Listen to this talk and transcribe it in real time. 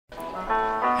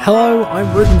Hello,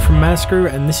 I'm Ruben from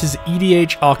Manascrew, and this is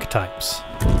EDH Archetypes,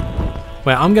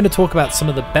 where I'm going to talk about some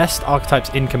of the best archetypes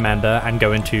in Commander and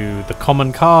go into the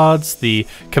common cards, the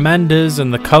commanders,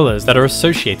 and the colours that are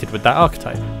associated with that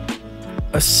archetype.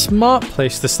 A smart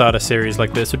place to start a series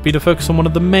like this would be to focus on one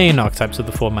of the main archetypes of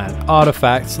the format,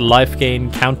 artifacts, life gain,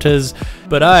 counters,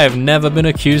 but I have never been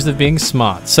accused of being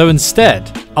smart, so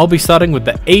instead, I'll be starting with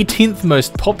the 18th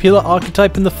most popular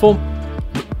archetype in the form.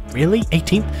 Really?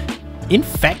 18th?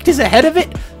 Infect is ahead of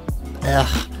it?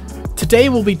 Ugh. Today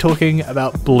we'll be talking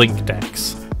about blink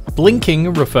decks.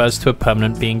 Blinking refers to a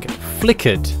permanent being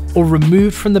flickered or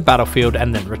removed from the battlefield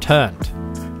and then returned.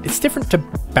 It's different to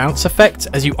bounce effects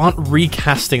as you aren't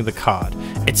recasting the card,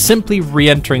 it's simply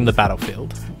re-entering the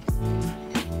battlefield.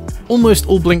 Almost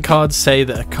all blink cards say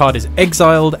that a card is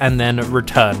exiled and then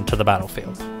returned to the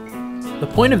battlefield. The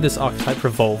point of this archetype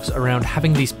revolves around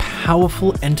having these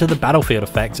powerful enter the battlefield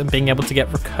effects and being able to get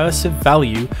recursive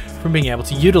value from being able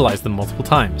to utilize them multiple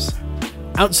times.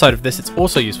 Outside of this, it's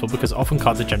also useful because often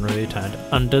cards are generally returned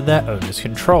under their owner's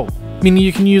control, meaning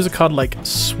you can use a card like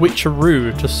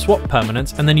Switcheroo to swap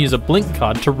permanents and then use a blink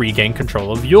card to regain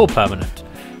control of your permanent.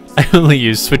 I only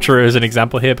use Switcheroo as an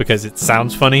example here because it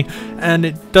sounds funny, and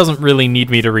it doesn't really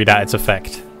need me to read out its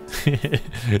effect.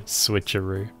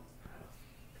 Switcheroo.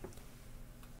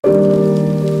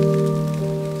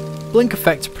 Blink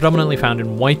effects are predominantly found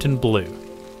in white and blue,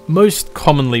 most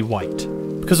commonly white,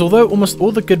 because although almost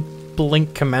all the good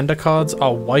blink commander cards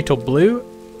are white or blue,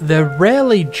 they're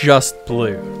rarely just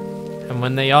blue. And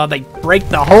when they are, they break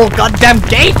the whole goddamn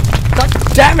game! God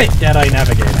damn it, Deadeye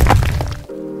Navigator!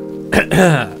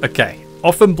 Okay,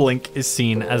 often blink is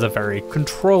seen as a very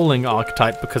controlling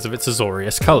archetype because of its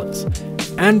Azorius colours,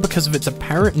 and because of its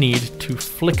apparent need to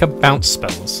flicker bounce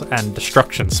spells and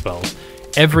destruction spells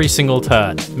every single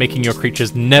turn, making your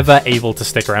creatures never able to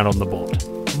stick around on the board.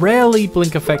 Rarely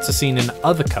blink effects are seen in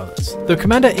other colours, though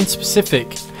Commander in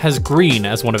specific has green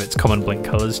as one of its common blink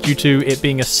colours due to it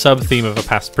being a sub-theme of a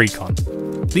past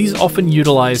precon. These often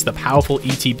utilise the powerful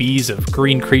ETBs of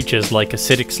green creatures like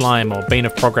Acidic Slime or Bane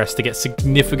of Progress to get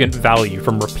significant value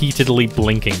from repeatedly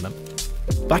blinking them.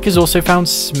 Black is also found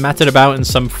smattered about in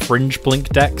some fringe blink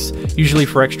decks, usually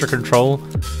for extra control,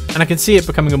 and I can see it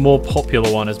becoming a more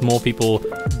popular one as more people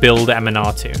build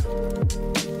Aminatu.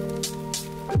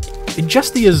 In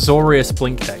just the Azorius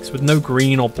blink decks with no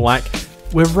green or black,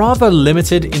 we're rather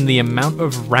limited in the amount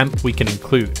of ramp we can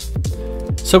include.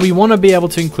 So we want to be able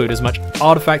to include as much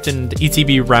artifact and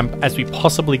ETB ramp as we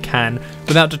possibly can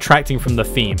without detracting from the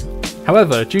theme.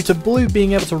 However, due to blue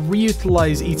being able to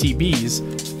reutilize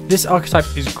ETBs, this archetype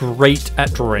is great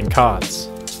at drawing cards.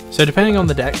 So depending on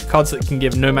the deck, cards that can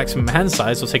give no maximum hand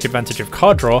size or take advantage of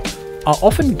card draw are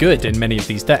often good in many of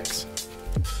these decks.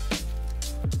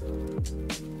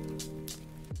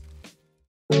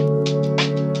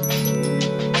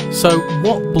 So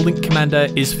what Blink Commander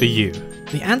is for you?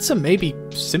 The answer may be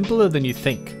simpler than you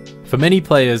think. For many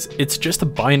players, it's just a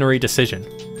binary decision.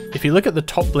 If you look at the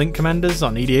top Blink Commanders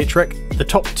on EDH Rec, the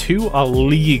top two are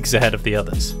leagues ahead of the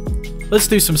others. Let's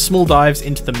do some small dives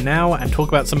into them now and talk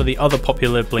about some of the other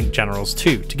popular Blink generals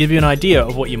too, to give you an idea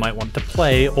of what you might want to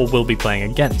play or will be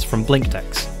playing against from Blink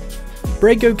decks.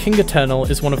 Brago King Eternal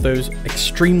is one of those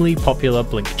extremely popular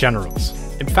Blink generals.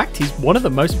 In fact, he's one of the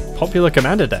most popular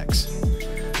commander decks.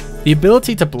 The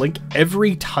ability to blink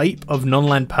every type of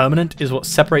non-land permanent is what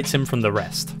separates him from the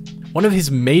rest. One of his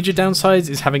major downsides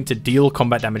is having to deal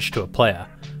combat damage to a player,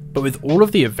 but with all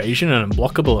of the evasion and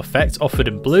unblockable effects offered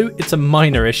in blue, it's a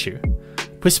minor issue.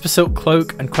 Whisper Silk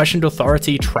Cloak, Unquestioned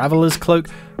Authority, Traveler's Cloak,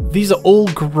 these are all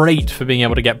great for being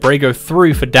able to get Brago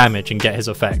through for damage and get his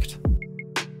effect.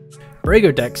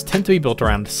 Brago decks tend to be built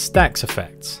around stacks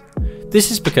effects.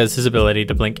 This is because his ability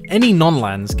to blink any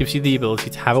non-lands gives you the ability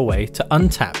to have a way to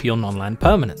untap your non-land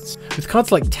permanents. With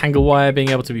cards like Tanglewire being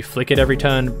able to be flickered every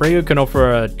turn, Brago can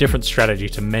offer a different strategy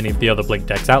to many of the other blink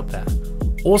decks out there.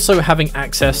 Also, having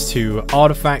access to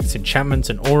artifacts, enchantments,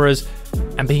 and auras,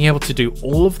 and being able to do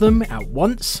all of them at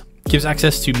once, gives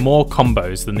access to more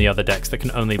combos than the other decks that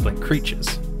can only blink creatures.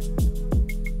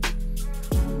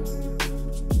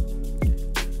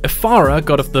 Ephara,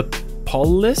 god of the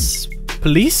police?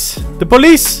 The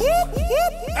police!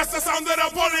 That's the sound of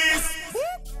the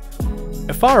police!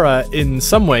 Ephara, in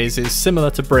some ways, is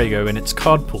similar to Brago in its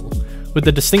card pool, with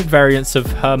the distinct variance of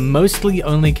her mostly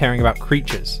only caring about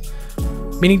creatures.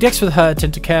 Meaning decks with her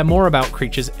tend to care more about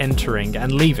creatures entering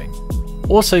and leaving.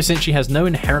 Also, since she has no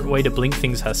inherent way to blink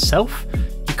things herself,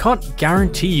 you can't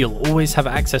guarantee you'll always have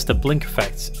access to blink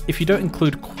effects if you don't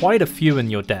include quite a few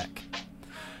in your deck.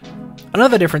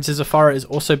 Another difference is Ephara is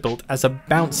also built as a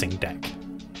bouncing deck.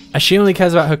 as she only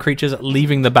cares about her creatures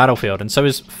leaving the battlefield, and so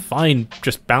is fine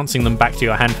just bouncing them back to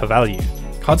your hand for value.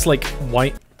 Cards like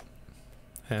White...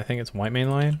 I think it's White Mane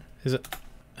Lion? Is it?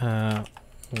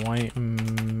 White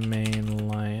Mane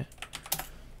Lion...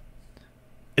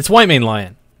 It's White Mane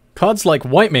Lion! Cards like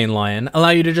White Mane Lion allow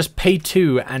you to just pay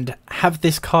 2 and have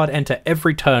this card enter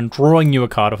every turn, drawing you a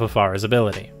card off of Farah's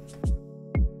ability.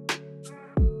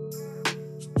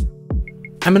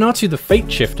 Aminatou the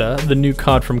Fate Shifter, the new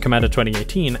card from Commander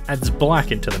 2018, adds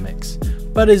black into the mix,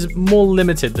 but is more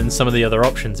limited than some of the other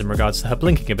options in regards to her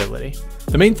blinking ability.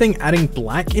 The main thing adding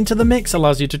black into the mix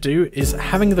allows you to do is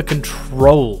having the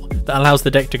control that allows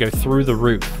the deck to go through the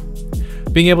roof.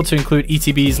 Being able to include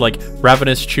ETBs like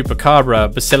Ravenous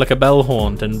Chupacabra, Basilica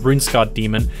Bellhorned, and Runescarred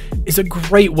Demon is a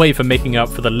great way for making up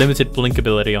for the limited blink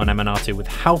ability on Aminatou with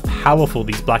how powerful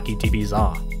these black ETBs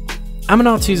are.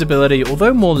 Aminatou's ability,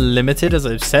 although more limited as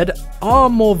I've said, are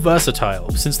more versatile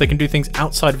since they can do things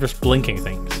outside of just blinking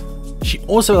things. She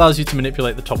also allows you to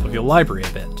manipulate the top of your library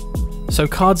a bit. So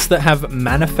cards that have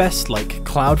Manifest like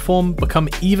Cloudform become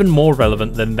even more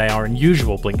relevant than they are in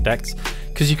usual blink decks,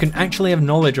 because you can actually have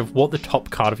knowledge of what the top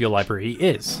card of your library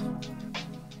is.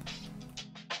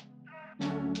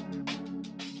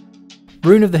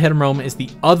 Rune of the Hidden Realm is the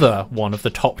other one of the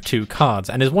top 2 cards,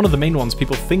 and is one of the main ones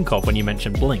people think of when you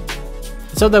mention blink.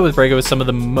 It's up there with Brago as some of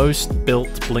the most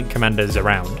built blink commanders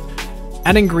around.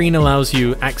 Adding green allows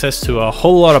you access to a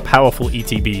whole lot of powerful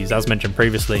ETBs, as mentioned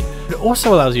previously. It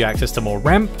also allows you access to more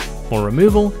ramp, more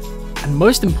removal, and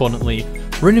most importantly,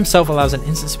 Rune himself allows an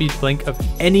instant speed blink of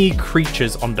any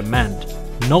creatures on demand,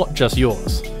 not just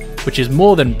yours, which is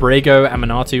more than Brago,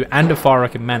 Aminatou, and Afara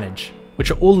can manage, which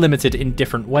are all limited in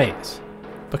different ways.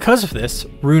 Because of this,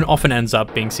 Rune often ends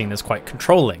up being seen as quite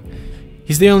controlling.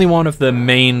 He's the only one of the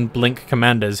main blink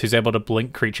commanders who's able to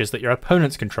blink creatures that your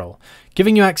opponents control,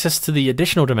 giving you access to the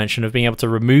additional dimension of being able to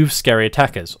remove scary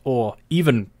attackers, or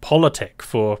even politic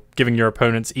for giving your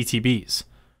opponents ETBs.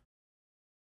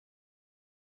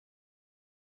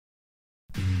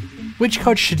 Which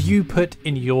card should you put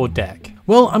in your deck?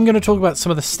 Well, I'm going to talk about some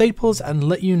of the staples and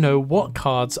let you know what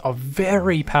cards are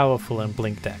very powerful in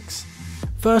blink decks.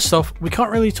 First off, we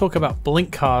can't really talk about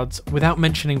blink cards without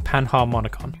mentioning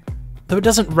Panharmonicon. Though it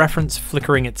doesn't reference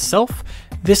flickering itself,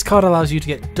 this card allows you to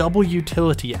get double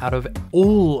utility out of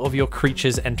all of your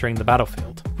creatures entering the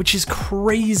battlefield, which is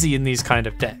crazy in these kind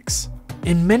of decks.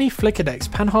 In many flicker decks,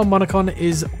 Panharmonicon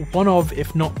is one of,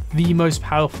 if not the most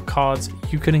powerful cards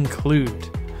you can include.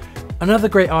 Another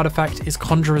great artifact is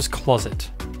Conjurer's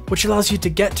Closet, which allows you to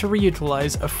get to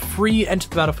reutilize a free enter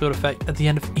the battlefield effect at the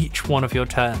end of each one of your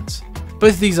turns.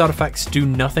 Both of these artifacts do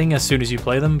nothing as soon as you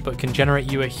play them, but can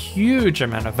generate you a huge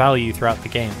amount of value throughout the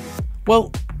game.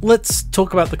 Well, let's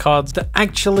talk about the cards that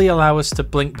actually allow us to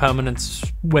blink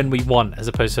permanents when we want, as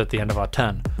opposed to at the end of our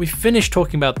turn. We finished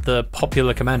talking about the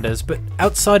popular commanders, but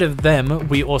outside of them,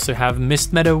 we also have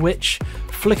Mistmeadow Witch,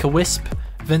 Flicker Wisp,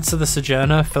 Vince of the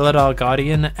Sojourner, Felidar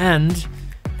Guardian, and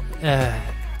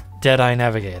Deadeye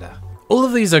Navigator. All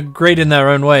of these are great in their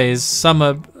own ways, some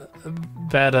are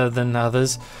better than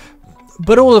others,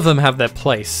 but all of them have their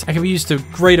place and can be used to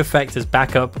great effect as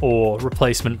backup or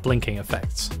replacement blinking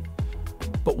effects.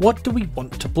 But what do we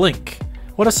want to blink?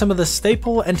 What are some of the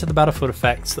staple enter the battlefield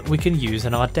effects that we can use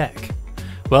in our deck?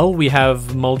 Well, we have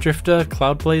Muldrifter,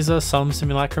 Cloudblazer, Solemn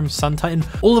Simulacrum, Sun Titan.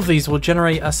 All of these will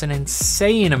generate us an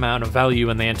insane amount of value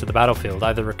when they enter the battlefield,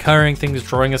 either recurring things,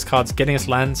 drawing us cards, getting us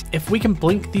lands. If we can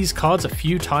blink these cards a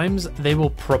few times, they will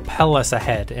propel us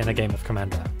ahead in a game of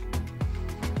Commander.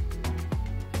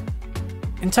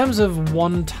 In terms of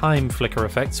one-time flicker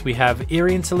effects, we have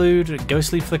Eerie Interlude,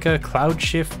 Ghostly Flicker, Cloud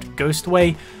Shift,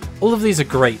 Ghostway. All of these are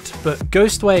great, but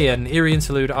Ghostway and Eerie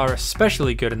Interlude are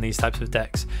especially good in these types of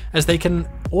decks, as they can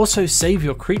also save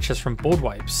your creatures from board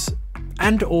wipes,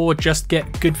 and or just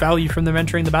get good value from them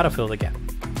entering the battlefield again.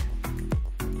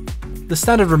 The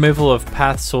standard removal of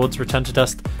Path, Swords, Return to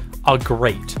Dust are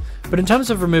great, but in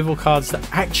terms of removal cards that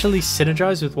actually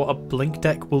synergize with what a blink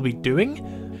deck will be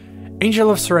doing,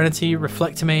 Angel of Serenity,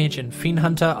 Reflectomage, and Fiend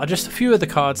Hunter are just a few of the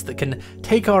cards that can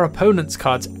take our opponent's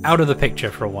cards out of the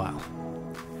picture for a while.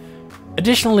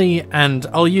 Additionally, and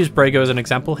I'll use Brago as an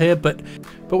example here, but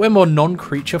when more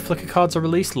non-creature flicker cards are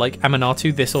released, like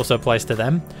Aminatou, this also applies to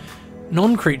them,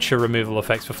 non-creature removal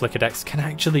effects for flicker decks can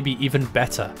actually be even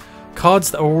better.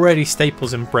 Cards that are already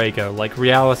staples in Brago, like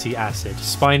Reality Acid,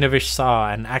 Spine of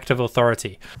Ishsar, and Active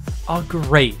Authority, are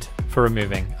great for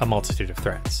removing a multitude of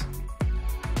threats.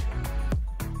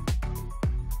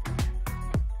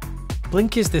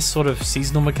 Blink is this sort of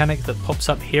seasonal mechanic that pops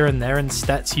up here and there in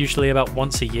sets, usually about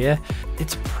once a year.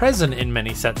 It's present in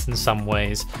many sets in some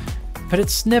ways, but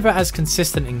it's never as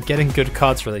consistent in getting good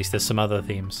cards released as some other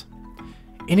themes.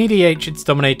 In EDH, it's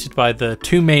dominated by the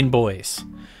two main boys,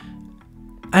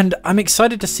 and I'm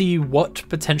excited to see what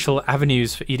potential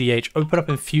avenues for EDH open up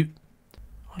in future.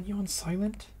 Aren't you on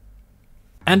silent?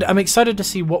 And I'm excited to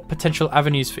see what potential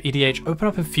avenues for EDH open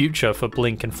up in future for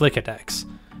Blink and Flicker decks.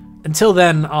 Until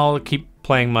then, I'll keep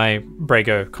playing my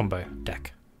Brago combo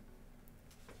deck.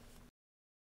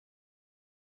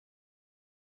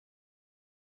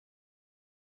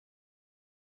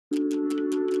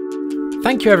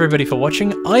 Thank you everybody for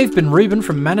watching. I've been Ruben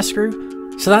from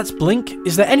Manascrew. So that's Blink.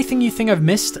 Is there anything you think I've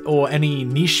missed, or any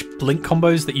niche Blink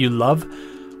combos that you love?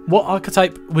 What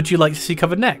archetype would you like to see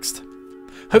covered next?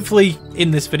 Hopefully in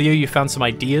this video you found some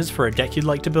ideas for a deck you'd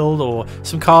like to build, or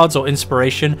some cards or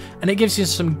inspiration, and it gives you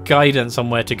some guidance on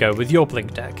where to go with your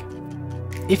Blink deck.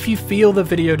 If you feel the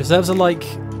video deserves a like,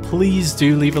 please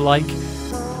do leave a like.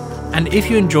 And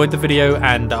if you enjoyed the video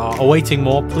and are awaiting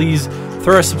more, please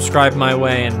throw a subscribe my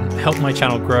way and help my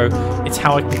channel grow. It's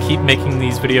how I can keep making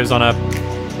these videos on a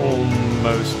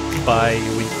almost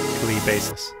bi-weekly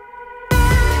basis.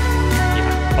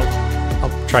 Yeah,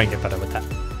 I'll try and get better.